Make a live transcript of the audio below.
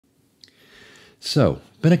So,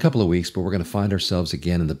 been a couple of weeks, but we're going to find ourselves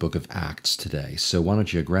again in the book of Acts today. So why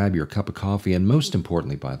don't you grab your cup of coffee, and most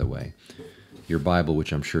importantly, by the way, your Bible,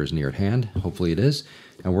 which I'm sure is near at hand. Hopefully it is.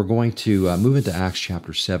 And we're going to move into Acts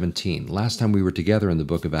chapter 17. Last time we were together in the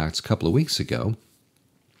book of Acts a couple of weeks ago,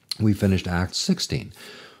 we finished Acts 16,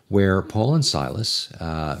 where Paul and Silas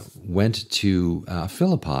went to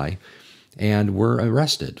Philippi and were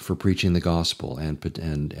arrested for preaching the gospel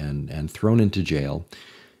and thrown into jail.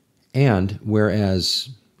 And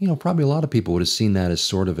whereas, probably a lot of people would have seen that as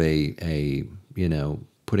sort of a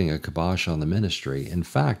putting a kibosh on the ministry, in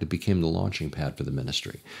fact, it became the launching pad for the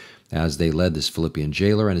ministry as they led this Philippian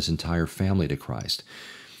jailer and his entire family to Christ.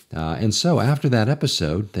 And so after that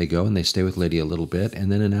episode, they go and they stay with Lydia a little bit. And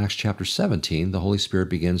then in Acts chapter 17, the Holy Spirit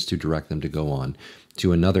begins to direct them to go on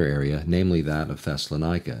to another area, namely that of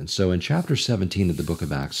Thessalonica. And so in chapter 17 of the book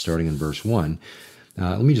of Acts, starting in verse 1,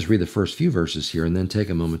 let me just read the first few verses here and then take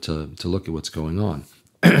a moment to look at what's going on.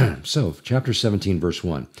 So, chapter 17, verse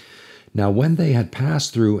 1. Now, when they had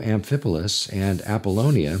passed through Amphipolis and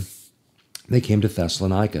Apollonia, they came to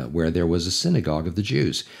Thessalonica, where there was a synagogue of the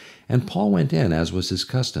Jews. And Paul went in, as was his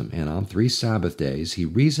custom, and on 3 Sabbath days he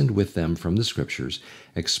reasoned with them from the Scriptures,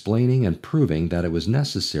 explaining and proving that it was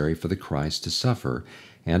necessary for the Christ to suffer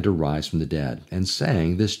and to rise from the dead, and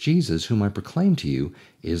saying, This Jesus, whom I proclaim to you,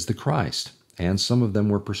 is the Christ. And some of them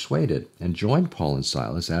were persuaded, and joined Paul and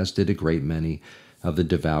Silas, as did a great many of the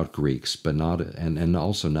devout Greeks, but and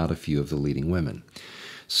also not a few of the leading women.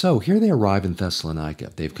 So here they arrive in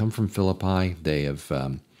Thessalonica. They've come from Philippi. They have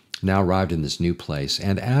now arrived in this new place.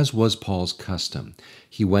 And as was Paul's custom,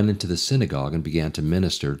 he went into the synagogue and began to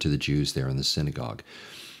minister to the Jews there in the synagogue.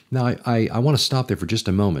 Now, I want to stop there for just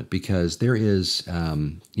a moment, because there is,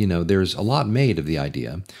 there's a lot made of the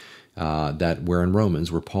idea that we're in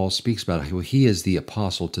Romans, where Paul speaks about how he is the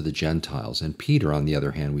apostle to the Gentiles. And Peter, on the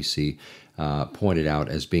other hand, we see pointed out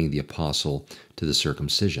as being the apostle to the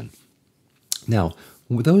circumcision. Now,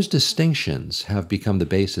 those distinctions have become the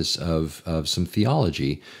basis of some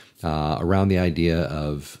theology around the idea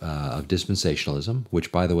of dispensationalism,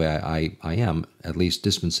 which, by the way, I am at least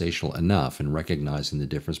dispensational enough in recognizing the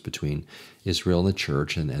difference between Israel and the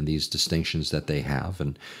church and these distinctions that they have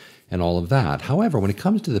and all of that. However, when it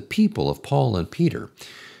comes to the people of Paul and Peter,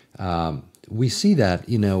 we see that,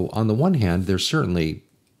 on the one hand, there's certainly,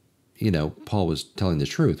 Paul was telling the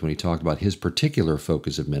truth when he talked about his particular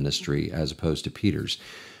focus of ministry as opposed to Peter's.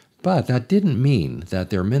 But that didn't mean that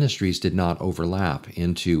their ministries did not overlap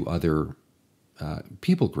into other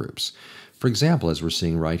people groups. For example, as we're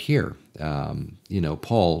seeing right here,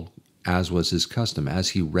 Paul, as was his custom, as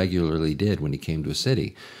he regularly did when he came to a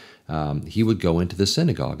city, he would go into the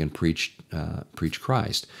synagogue and preach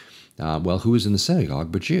Christ. Well, who was in the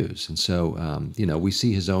synagogue but Jews? And so, we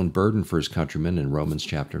see his own burden for his countrymen in Romans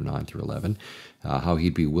chapter 9 through 11, how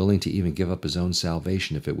he'd be willing to even give up his own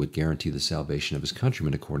salvation if it would guarantee the salvation of his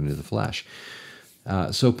countrymen according to the flesh.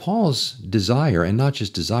 So Paul's desire, and not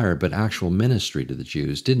just desire, but actual ministry to the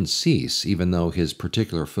Jews, didn't cease, even though his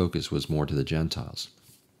particular focus was more to the Gentiles.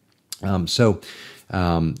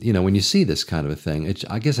 When you see this kind of a thing,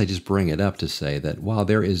 I guess I just bring it up to say that while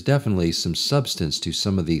there is definitely some substance to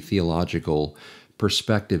some of the theological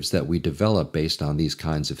perspectives that we develop based on these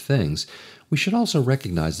kinds of things, we should also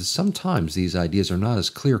recognize that sometimes these ideas are not as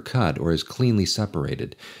clear-cut or as cleanly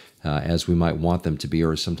separated as we might want them to be,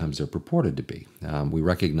 or sometimes they're purported to be. We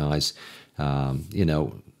recognize, and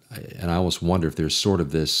I almost wonder if there's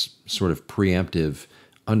this sort of preemptive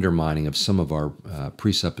undermining of some of our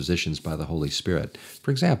presuppositions by the Holy Spirit.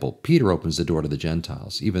 For example, Peter opens the door to the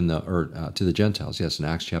Gentiles, to the Gentiles, yes, in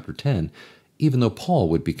Acts chapter 10, even though Paul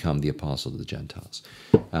would become the apostle to the Gentiles.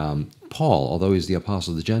 Paul, although he's the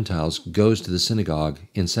apostle to the Gentiles, goes to the synagogue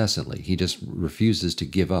incessantly. He just refuses to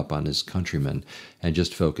give up on his countrymen and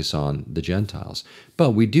just focus on the Gentiles.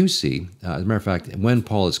 But we do see, as a matter of fact, when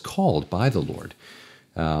Paul is called by the Lord,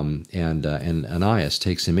 and Ananias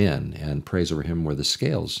takes him in and prays over him where the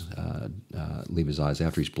scales leave his eyes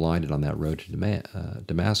after he's blinded on that road to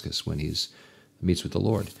Damascus when he meets with the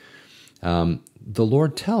Lord. The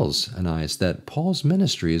Lord tells Ananias that Paul's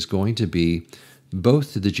ministry is going to be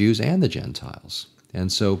both to the Jews and the Gentiles.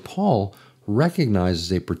 And so Paul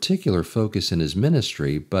recognizes a particular focus in his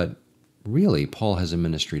ministry, but really Paul has a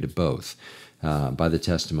ministry to both. By the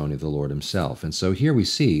testimony of the Lord himself. And so here we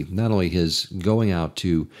see not only his going out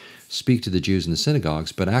to speak to the Jews in the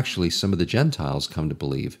synagogues, but actually some of the Gentiles come to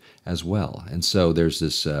believe as well. And so there's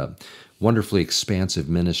this wonderfully expansive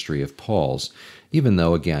ministry of Paul's, even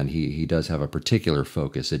though, again, he does have a particular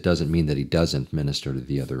focus. It doesn't mean that he doesn't minister to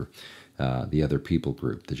the other the other people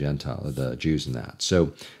group, the Jews and that.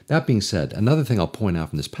 So that being said, another thing I'll point out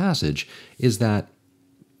from this passage is that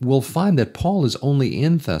we'll find that Paul is only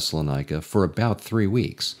in Thessalonica for about 3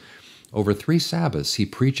 weeks. Over 3 Sabbaths, he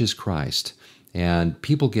preaches Christ, and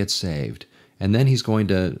people get saved. And then he's going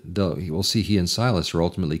to, we'll see he and Silas are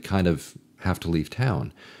ultimately kind of have to leave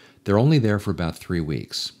town. They're only there for about 3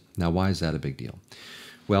 weeks. Now, why is that a big deal?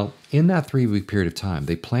 Well, in that 3-week period of time,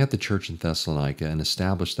 they plant the church in Thessalonica and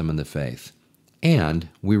establish them in the faith. And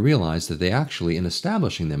we realize that they actually, in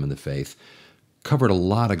establishing them in the faith, covered a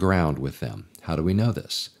lot of ground with them. How do we know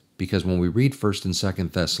this? Because when we read 1st and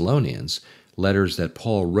 2nd Thessalonians, letters that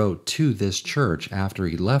Paul wrote to this church after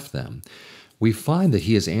he left them, we find that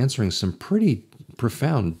he is answering some pretty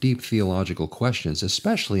profound, deep theological questions,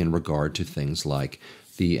 especially in regard to things like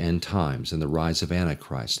the end times and the rise of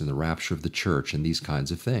Antichrist and the rapture of the church and these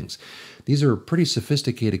kinds of things. These are pretty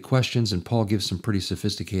sophisticated questions, and Paul gives some pretty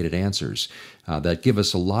sophisticated answers that give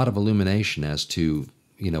us a lot of illumination as to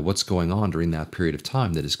what's going on during that period of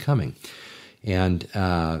time that is coming. And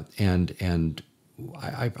I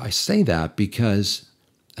say that because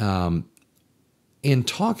in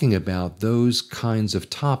talking about those kinds of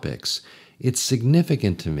topics, it's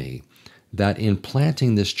significant to me that in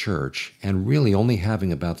planting this church and really only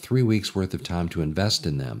having about 3 weeks worth of time to invest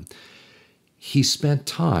in them, he spent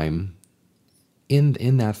time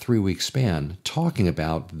in that 3-week span talking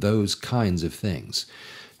about those kinds of things.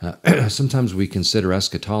 Sometimes we consider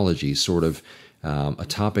eschatology sort of a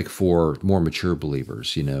topic for more mature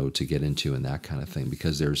believers, to get into and that kind of thing,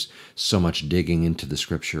 because there's so much digging into the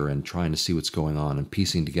scripture and trying to see what's going on and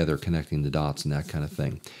piecing together, connecting the dots and that kind of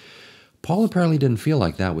thing. Paul apparently didn't feel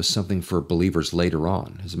like that was something for believers later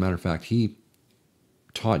on. As a matter of fact, he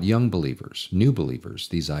taught young believers, new believers,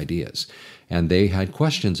 these ideas, and they had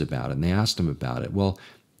questions about it, and they asked him about it. Well,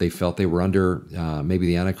 they felt they were under maybe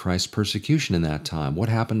the Antichrist persecution in that time. What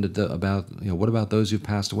happened what about those who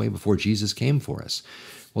passed away before Jesus came for us?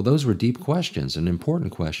 Well, those were deep questions and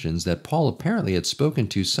important questions that Paul apparently had spoken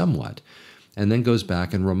to somewhat, and then goes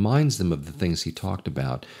back and reminds them of the things he talked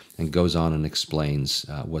about and goes on and explains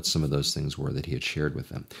what some of those things were that he had shared with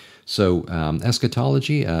them. So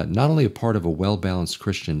eschatology, not only a part of a well-balanced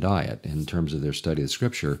Christian diet in terms of their study of the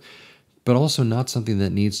Scripture, but also not something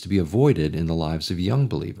that needs to be avoided in the lives of young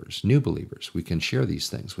believers, new believers. We can share these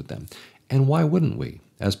things with them. And why wouldn't we?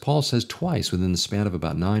 As Paul says twice within the span of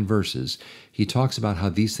about 9 verses, he talks about how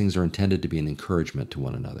these things are intended to be an encouragement to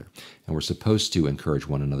one another. And we're supposed to encourage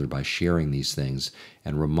one another by sharing these things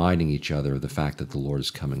and reminding each other of the fact that the Lord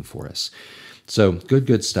is coming for us. So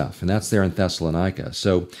good stuff. And that's there in Thessalonica.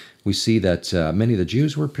 So we see that some of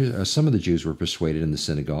the Jews were persuaded in the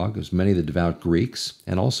synagogue, as many of the devout Greeks,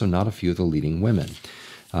 and also not a few of the leading women.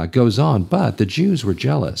 Goes on, but the Jews were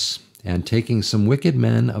jealous, and taking some wicked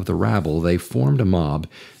men of the rabble, they formed a mob,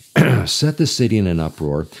 set the city in an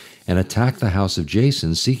uproar, and attacked the house of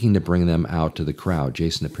Jason, seeking to bring them out to the crowd,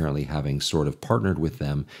 Jason apparently having sort of partnered with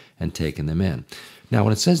them and taken them in. Now,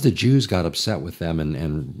 when it says the Jews got upset with them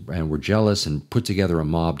and were jealous and put together a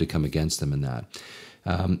mob to come against them in that,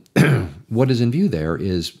 what is in view there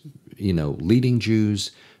is, leading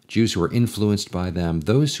Jews who are influenced by them,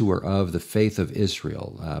 those who are of the faith of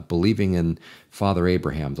Israel, believing in Father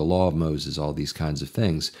Abraham, the law of Moses, all these kinds of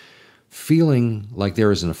things, feeling like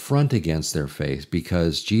there is an affront against their faith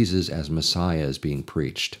because Jesus as Messiah is being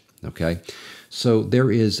preached. Okay? So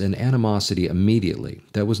there is an animosity immediately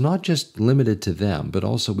that was not just limited to them, but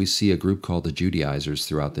also we see a group called the Judaizers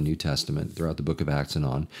throughout the New Testament, throughout the book of Acts and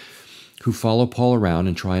on, who follow Paul around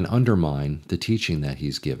and try and undermine the teaching that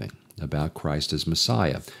he's giving about Christ as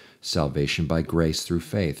Messiah, salvation by grace through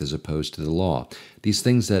faith as opposed to the law. These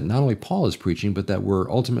things that not only Paul is preaching, but that were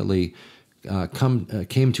ultimately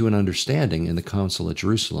came to an understanding in the council at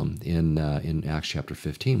Jerusalem in Acts chapter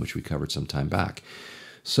 15, which we covered some time back.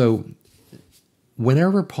 So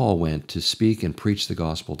whenever Paul went to speak and preach the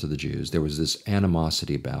gospel to the Jews, there was this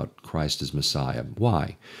animosity about Christ as Messiah.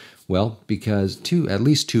 Why? Well, because at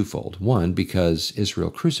least twofold. One, because Israel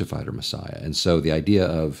crucified her Messiah, and so the idea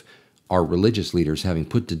of our religious leaders having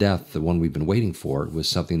put to death the one we've been waiting for was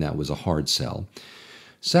something that was a hard sell.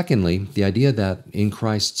 Secondly, the idea that in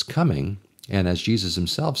Christ's coming, and as Jesus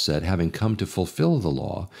himself said, having come to fulfill the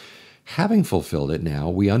law, having fulfilled it now,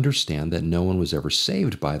 we understand that no one was ever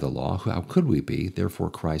saved by the law. How could we be? Therefore,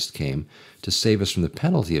 Christ came to save us from the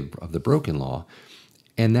penalty of the broken law.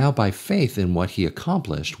 And now by faith in what he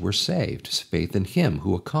accomplished, we're saved. Faith in him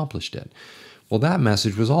who accomplished it. Well, that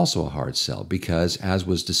message was also a hard sell because, as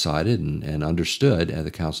was decided and understood at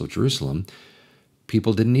the Council of Jerusalem,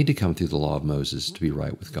 people didn't need to come through the law of Moses to be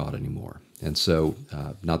right with God anymore. And so,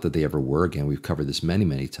 not that they ever were. Again, we've covered this many,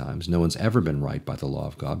 many times. No one's ever been right by the law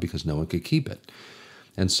of God because no one could keep it.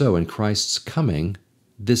 And so, in Christ's coming,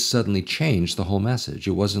 this suddenly changed the whole message.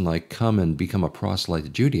 It wasn't like come and become a proselyte to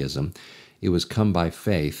Judaism. It was come by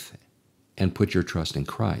faith and put your trust in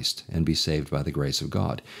Christ and be saved by the grace of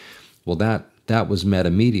God. Well, that was met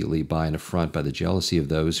immediately by an affront by the jealousy of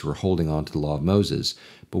those who were holding on to the law of Moses.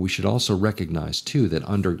 But we should also recognize, too, that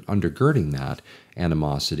undergirding that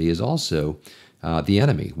animosity is also the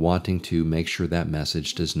enemy wanting to make sure that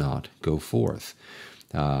message does not go forth.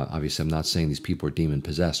 Obviously, I'm not saying these people are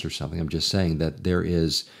demon-possessed or something. I'm just saying that there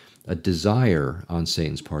is a desire on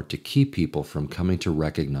Satan's part to keep people from coming to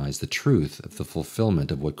recognize the truth of the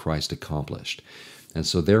fulfillment of what Christ accomplished. And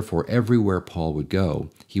so, therefore, everywhere Paul would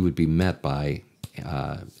go, he would be met by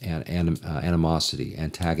animosity,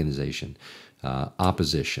 antagonization,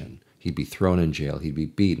 opposition. He'd be thrown in jail. He'd be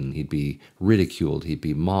beaten. He'd be ridiculed. He'd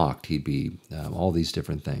be mocked. He'd be all these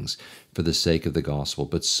different things for the sake of the gospel.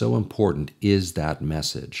 But so important is that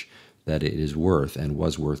message that it is worth and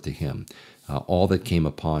was worth to him. All that came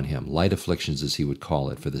upon him, light afflictions as he would call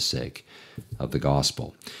it, for the sake of the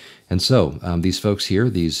gospel. And so these folks here,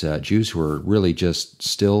 these Jews who are really just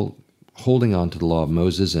still holding on to the law of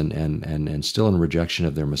Moses and still in rejection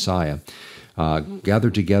of their Messiah,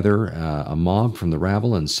 gathered together a mob from the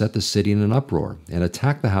rabble and set the city in an uproar and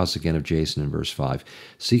attacked the house again of Jason in verse 5,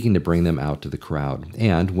 seeking to bring them out to the crowd.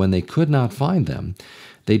 And when they could not find them,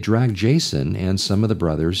 they dragged Jason and some of the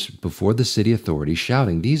brothers before the city authorities,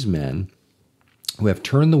 shouting, "These men who have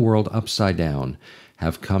turned the world upside down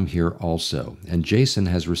have come here also. And Jason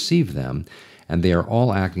has received them, and they are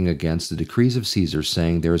all acting against the decrees of Caesar,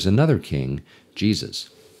 saying there is another king, Jesus."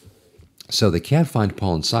 So they can't find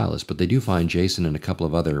Paul and Silas, but they do find Jason and a couple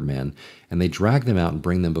of other men, and they drag them out and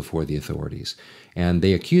bring them before the authorities. And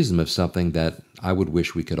they accuse them of something that I would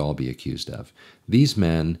wish we could all be accused of. These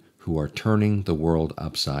men who are turning the world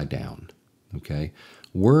upside down. Okay?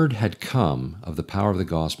 Word had come of the power of the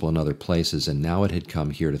gospel in other places, and now it had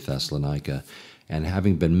come here to Thessalonica. And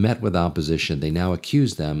having been met with opposition, they now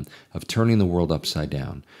accuse them of turning the world upside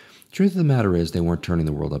down. The truth of the matter is they weren't turning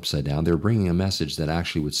the world upside down. They were bringing a message that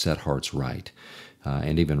actually would set hearts right,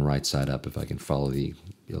 and even right side up, if I can follow the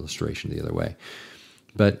illustration the other way.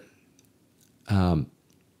 But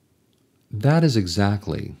that is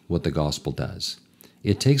exactly what the gospel does.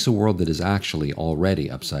 It takes a world that is actually already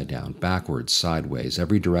upside down, backwards, sideways,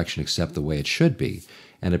 every direction except the way it should be,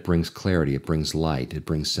 and it brings clarity, it brings light, it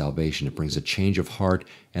brings salvation, it brings a change of heart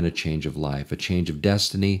and a change of life, a change of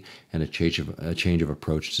destiny and a change of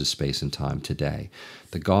approach to space and time today.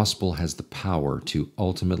 The gospel has the power to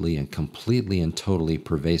ultimately and completely and totally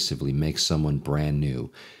pervasively make someone brand new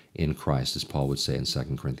in Christ, as Paul would say in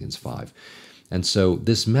 2 Corinthians 5. And so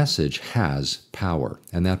this message has power,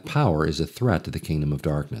 and that power is a threat to the kingdom of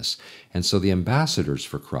darkness. And so the ambassadors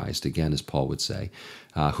for Christ, again, as Paul would say,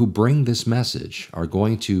 who bring this message are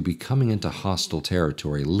going to be coming into hostile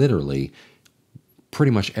territory, literally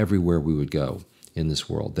pretty much everywhere we would go in this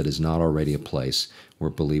world that is not already a place where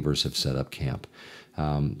believers have set up camp.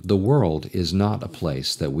 The world is not a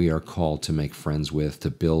place that we are called to make friends with, to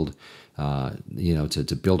build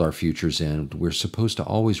to build our futures in. We're supposed to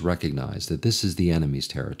always recognize that this is the enemy's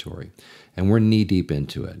territory, and we're knee deep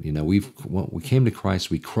into it. When we came to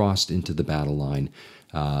Christ, we crossed into the battle line.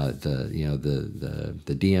 The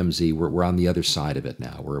DMZ, we're on the other side of it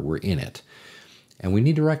now. We're in it, and we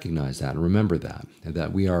need to recognize that and remember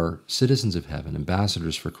that we are citizens of heaven,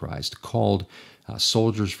 ambassadors for Christ, called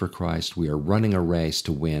soldiers for Christ. We are running a race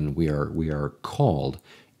to win. We are called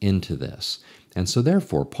into this. And so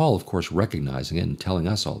therefore, Paul, of course, recognizing it and telling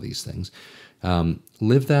us all these things,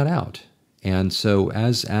 lived that out. And so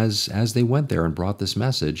as they went there and brought this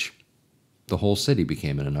message, the whole city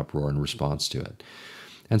became in an uproar in response to it.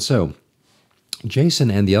 And so Jason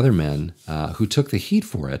and the other men who took the heat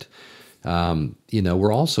for it,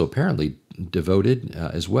 were also apparently devoted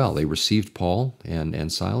as well. They received Paul and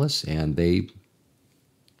Silas, and they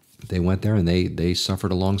went there and they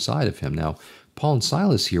suffered alongside of him. Now, Paul and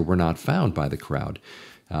Silas here were not found by the crowd.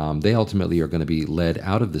 They ultimately are going to be led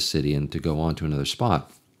out of the city and to go on to another spot.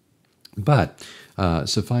 But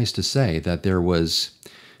suffice to say that there was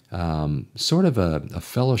sort of a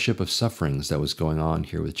fellowship of sufferings that was going on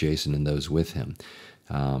here with Jason and those with him,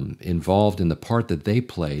 involved in the part that they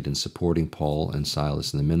played in supporting Paul and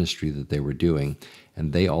Silas in the ministry that they were doing,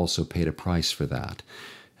 and they also paid a price for that.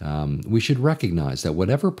 We should recognize that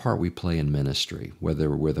whatever part we play in ministry, whether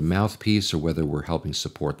we're the mouthpiece or whether we're helping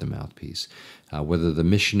support the mouthpiece, whether the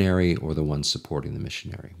missionary or the one supporting the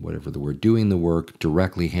missionary, whether we're doing the work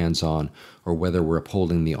directly hands-on or whether we're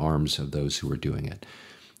upholding the arms of those who are doing it,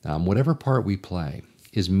 whatever part we play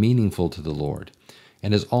is meaningful to the Lord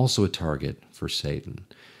and is also a target for Satan.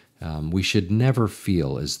 We should never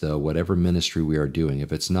feel as though whatever ministry we are doing,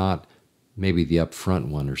 if it's not maybe the upfront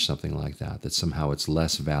one or something like that, that somehow it's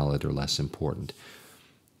less valid or less important.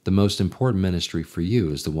 The most important ministry for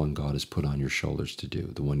you is the one God has put on your shoulders to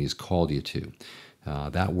do, the one He's called you to.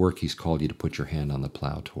 That work He's called you to put your hand on the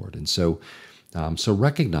plow toward. And so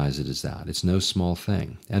recognize it as that. It's no small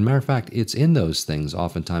thing. And matter of fact, it's in those things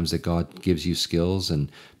oftentimes that God gives you skills and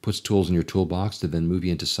puts tools in your toolbox to then move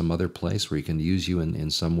you into some other place where He can use you in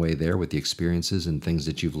some way there with the experiences and things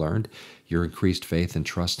that you've learned. Your increased faith and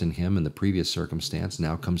trust in Him in the previous circumstance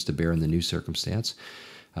now comes to bear in the new circumstance.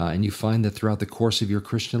 And you find that throughout the course of your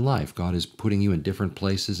Christian life, God is putting you in different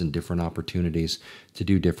places and different opportunities to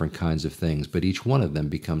do different kinds of things. But each one of them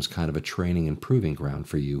becomes kind of a training and proving ground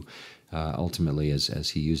for you ultimately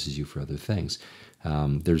as He uses you for other things.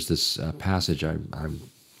 There's this passage,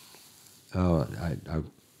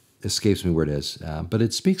 escapes me where it is, but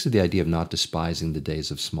it speaks of the idea of not despising the days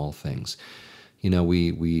of small things. You know,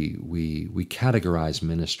 we categorize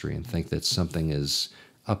ministry and think that something is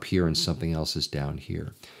up here and something else is down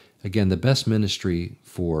here. Again, the best ministry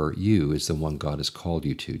for you is the one God has called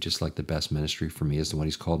you to, just like the best ministry for me is the one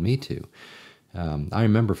He's called me to. I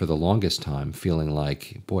remember for the longest time feeling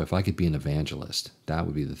like, boy, if I could be an evangelist, that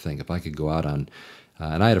would be the thing. If I could go out on,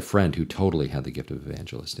 and I had a friend who totally had the gift of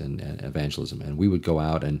evangelism, and we would go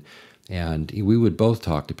out and we would both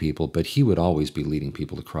talk to people, but he would always be leading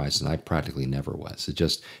people to Christ, and I practically never was. It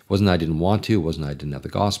just wasn't I didn't want to, it wasn't I didn't have the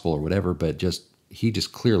gospel or whatever, but he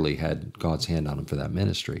just clearly had God's hand on him for that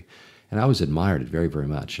ministry. And I always admired it very, very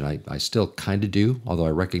much, and I still kind of do, although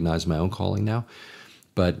I recognize my own calling now.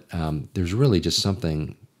 But there's really just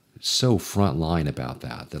something so front line about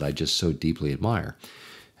that I just so deeply admire.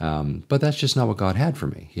 But that's just not what God had for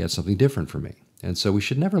me. He had something different for me. And so we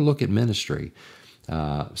should never look at ministry,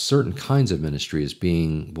 certain kinds of ministry, as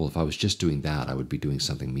being, well, if I was just doing that, I would be doing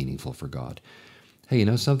something meaningful for God. Hey, you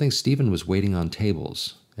know something? Stephen was waiting on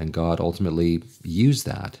tables, and God ultimately used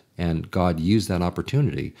that, and God used that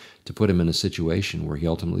opportunity to put him in a situation where he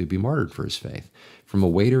ultimately would be martyred for his faith, from a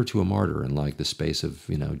waiter to a martyr in like the space of,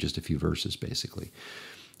 just a few verses, basically.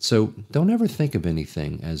 So don't ever think of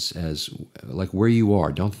anything as like where you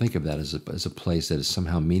are. Don't think of that as a place that is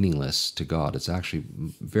somehow meaningless to God. It's actually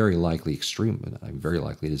very likely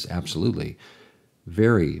it is absolutely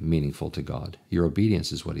very meaningful to God. Your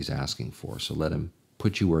obedience is what He's asking for. So let Him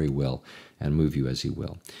put you where He will and move you as He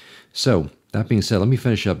will. So that being said, let me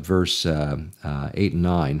finish up verse 8 and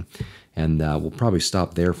 9, and we'll probably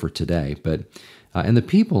stop there for today. But and the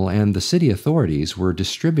people and the city authorities were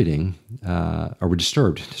disturbed when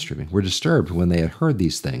they had heard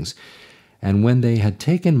these things. And when they had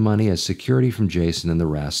taken money as security from Jason and the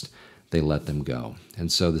rest, they let them go.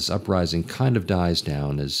 And so this uprising kind of dies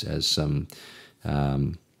down as some,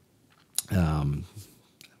 I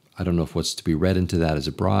don't know if what's to be read into that as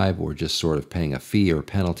a bribe or just sort of paying a fee or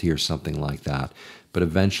penalty or something like that. But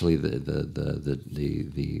eventually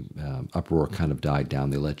the uproar kind of died down.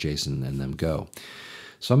 They let Jason and them go.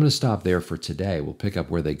 So I'm going to stop there for today. We'll pick up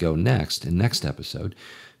where they go next in next episode.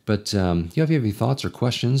 But if you have any thoughts or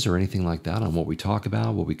questions or anything like that on what we talk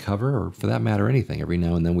about, what we cover, or for that matter, anything, every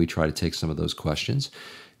now and then we try to take some of those questions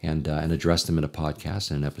and address them in a podcast,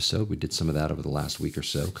 in an episode. We did some of that over the last week or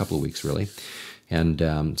so, a couple of weeks really. And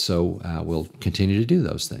so we'll continue to do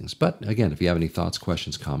those things. But again, if you have any thoughts,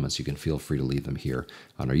 questions, comments, you can feel free to leave them here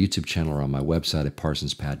on our YouTube channel or on my website at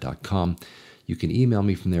parsonspad.com. You can email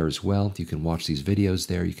me from there as well. You can watch these videos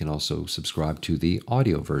there. You can also subscribe to the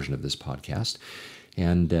audio version of this podcast.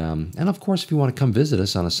 And of course, if you want to come visit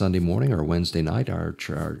us on a Sunday morning or a Wednesday night, our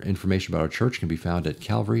information about our church can be found at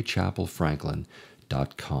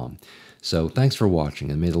calvarychapelfranklin.com. So thanks for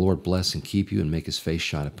watching, and may the Lord bless and keep you and make His face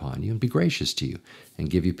shine upon you and be gracious to you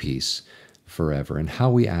and give you peace forever. And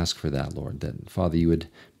how we ask for that, Lord, that, Father, you would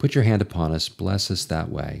put your hand upon us, bless us that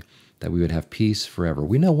way, that we would have peace forever.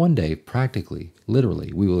 We know one day, practically,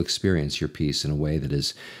 literally, we will experience your peace in a way that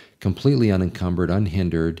is completely unencumbered,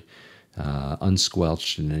 unhindered,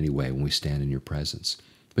 unsquelched in any way when we stand in your presence.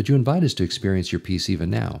 But you invite us to experience your peace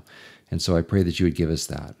even now. And so I pray that you would give us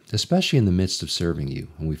that, especially in the midst of serving you.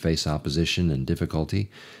 When we face opposition and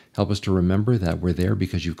difficulty, help us to remember that we're there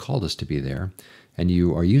because you've called us to be there, and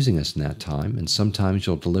you are using us in that time, and sometimes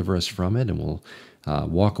you'll deliver us from it, and we'll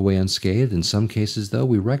walk away unscathed. In some cases, though,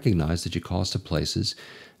 we recognize that you call us to places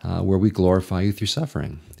where we glorify you through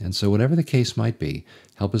suffering. And so whatever the case might be,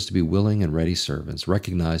 help us to be willing and ready servants,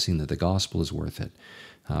 recognizing that the gospel is worth it,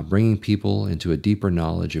 bringing people into a deeper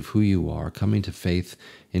knowledge of who you are, coming to faith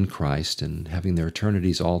in Christ and having their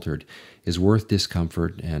eternities altered is worth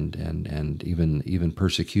discomfort and even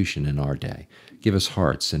persecution in our day. Give us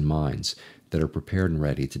hearts and minds that are prepared and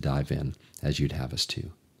ready to dive in as you'd have us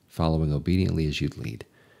to, following obediently as you'd lead.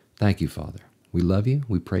 Thank you, Father. We love you,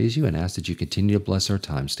 we praise you, and ask that you continue to bless our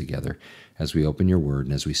times together as we open your word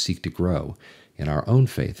and as we seek to grow in our own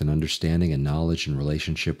faith and understanding and knowledge and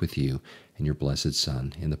relationship with you and your blessed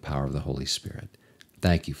Son in the power of the Holy Spirit.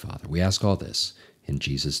 Thank you, Father. We ask all this in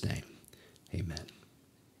Jesus' name. Amen.